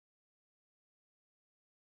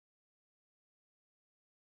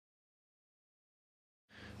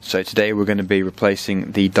So today we're going to be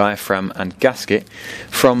replacing the diaphragm and gasket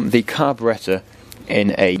from the carburetor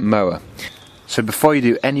in a mower. So before you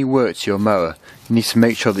do any work to your mower, you need to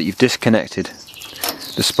make sure that you've disconnected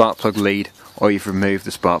the spark plug lead or you've removed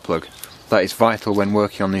the spark plug. That is vital when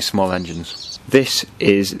working on these small engines. This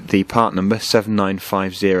is the part number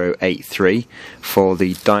 795083 for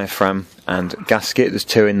the diaphragm and gasket. There's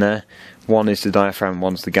two in there. One is the diaphragm,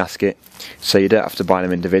 one's the gasket, so you don't have to buy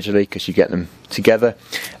them individually because you get them together,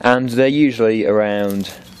 and they're usually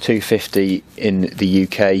around $2.50 in the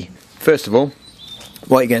UK. First of all,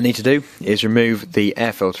 what you're going to need to do is remove the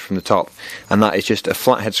air filter from the top, and that is just a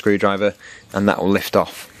flathead screwdriver, and that will lift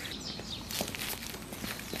off.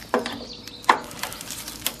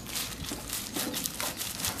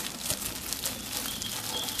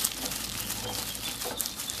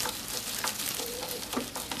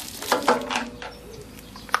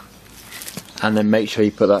 And then make sure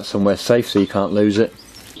you put that somewhere safe so you can't lose it.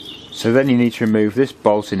 So then you need to remove this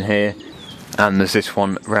bolt in here, and there's this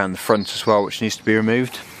one around the front as well which needs to be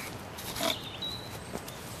removed.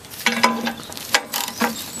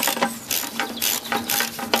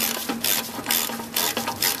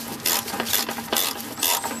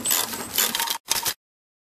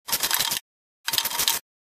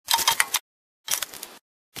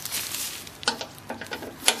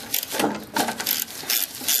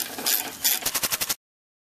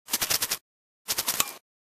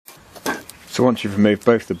 So once you've removed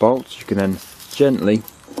both the bolts, you can then gently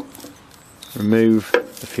remove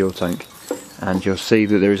the fuel tank, and you'll see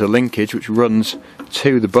that there is a linkage which runs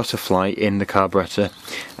to the butterfly in the carburetor,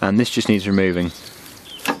 and this just needs removing.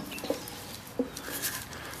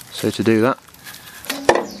 So to do that,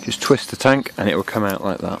 just twist the tank and it will come out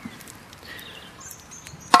like that.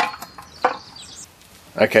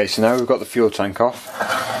 Okay, so now we've got the fuel tank off,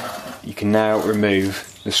 you can now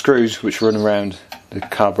remove the screws which run around the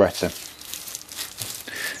carburetor.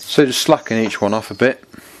 So just slacken each one off a bit.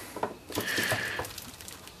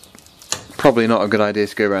 Probably not a good idea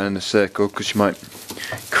to go around in a circle because you might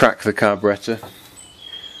crack the carburetor.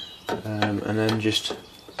 And then just,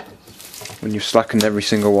 when you've slackened every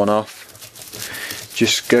single one off,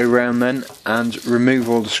 just go around then and remove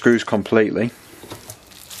all the screws completely.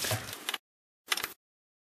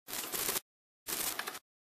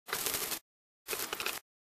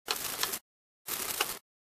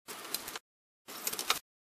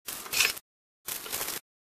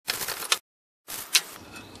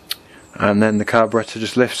 And then the carburetor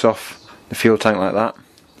just lifts off the fuel tank like that,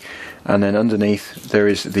 and then underneath there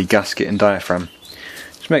is the gasket and diaphragm.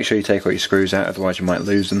 Just make sure you take all your screws out, otherwise you might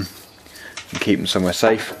lose them, and keep them somewhere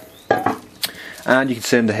safe. And you can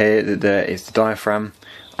see under here that there is the diaphragm,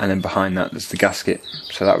 and then behind that there's the gasket,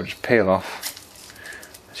 so that would just peel off,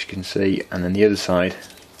 as you can see. And then the other side,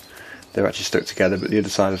 they're actually stuck together, but the other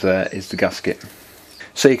side of there is the gasket.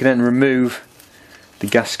 So you can then remove the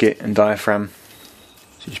gasket and diaphragm.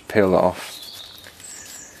 So just peel that off,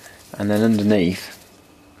 and then underneath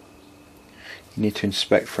you need to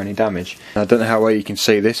inspect for any damage. I don't know how well you can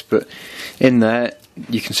see this, but in there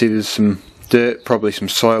you can see there's some dirt, probably some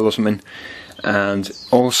soil or something, and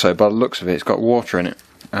also by the looks of it, it's got water in it,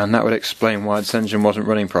 and that would explain why this engine wasn't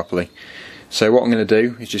running properly. So what I'm going to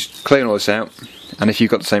do is just clean all this out, and if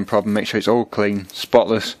you've got the same problem, make sure it's all clean,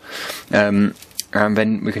 spotless, and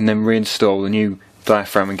then we can then reinstall the new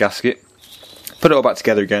diaphragm and gasket. Put it all back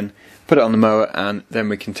together again, put it on the mower, and then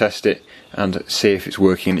we can test it and see if it's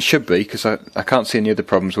working. And it should be, because I can't see any other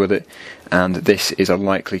problems with it, and this is a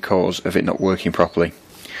likely cause of it not working properly.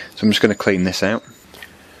 So I'm just going to clean this out.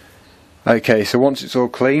 Okay, so once it's all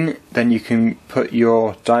clean, then you can put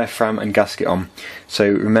your diaphragm and gasket on. So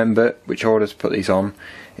remember which order to put these on.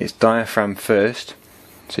 It's diaphragm first,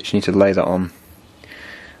 so you just need to lay that on,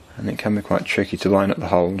 and it can be quite tricky to line up the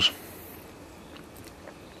holes.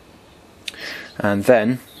 And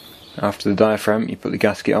then, after the diaphragm, you put the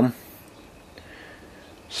gasket on,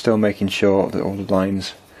 still making sure that all the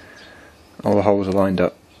lines, all the holes are lined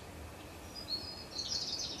up.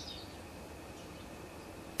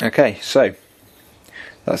 Okay, so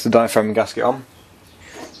that's the diaphragm and gasket on.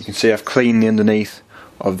 You can see I've cleaned the underneath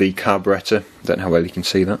of the carburetor. Don't know how well you can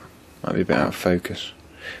see that, might be a bit out of focus,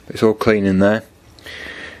 but it's all clean in there.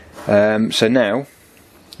 So now,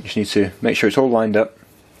 you just need to make sure it's all lined up.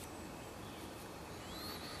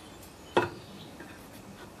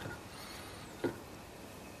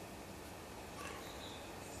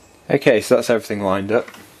 Okay, so that's everything lined up.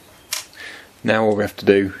 Now all we have to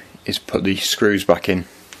do is put the screws back in.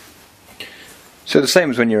 So the same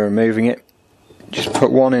as when you're removing it, just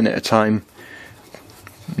put one in at a time,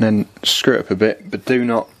 and then screw it up a bit, but do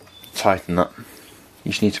not tighten that.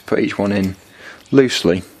 You just need to put each one in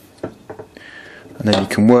loosely and then you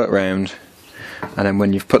can work round, and then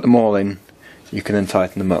when you've put them all in, you can then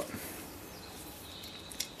tighten them up.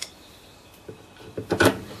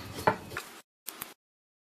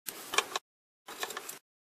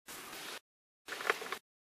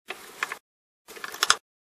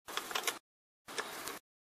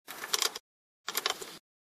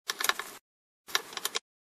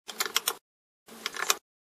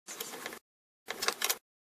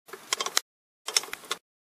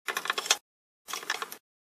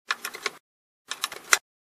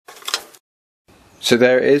 So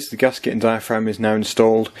there it is, the gasket and diaphragm is now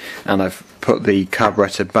installed, and I've put the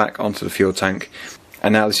carburetor back onto the fuel tank,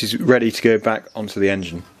 and now this is ready to go back onto the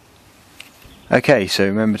engine. Okay, so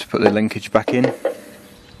remember to put the linkage back in,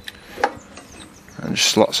 and just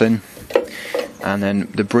slots in, and then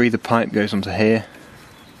the breather pipe goes onto here.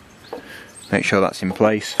 Make sure that's in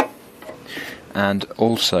place, and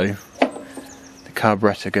also the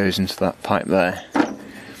carburetor goes into that pipe there,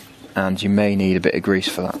 and you may need a bit of grease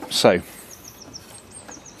for that. So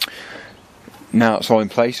now it's all in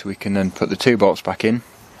place, we can then put the 2 bolts back in,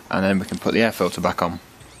 and then we can put the air filter back on.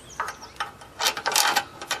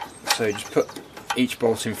 So just put each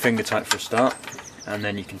bolt in finger tight for a start, and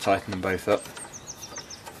then you can tighten them both up.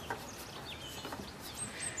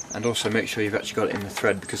 And also make sure you've actually got it in the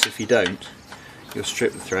thread, because if you don't, you'll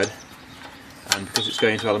strip the thread, and because it's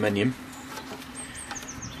going into aluminium,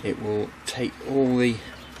 it will take all the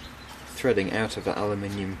threading out of that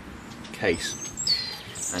aluminium case.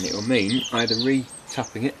 And it will mean either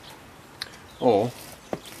re-tapping it, or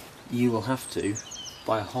you will have to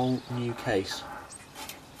buy a whole new case.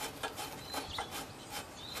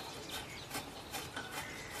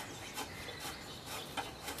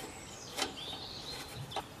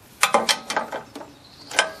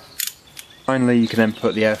 Finally, you can then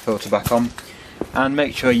put the air filter back on, and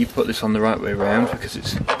make sure you put this on the right way around, because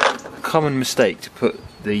it's a common mistake to put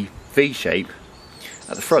the V shape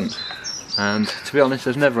at the front. And to be honest,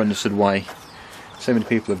 I've never understood why so many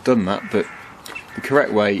people have done that, but the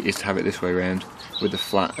correct way is to have it this way around, with the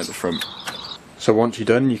flat at the front. So once you're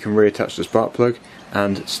done, you can reattach the spark plug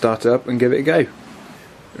and start it up and give it a go.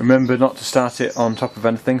 Remember not to start it on top of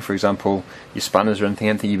anything, for example your spanners or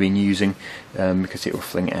anything you've been using, because it will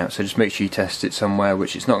fling it out. So just make sure you test it somewhere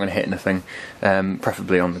which it's not going to hit anything,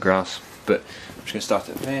 preferably on the grass. But I'm just going to start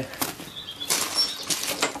it up here.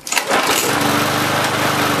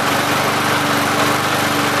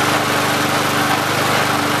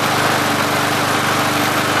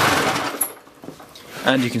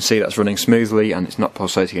 And you can see that's running smoothly and it's not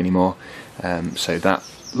pulsating anymore, so that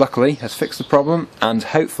luckily has fixed the problem, and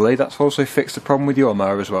hopefully that's also fixed the problem with your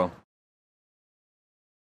mower as well.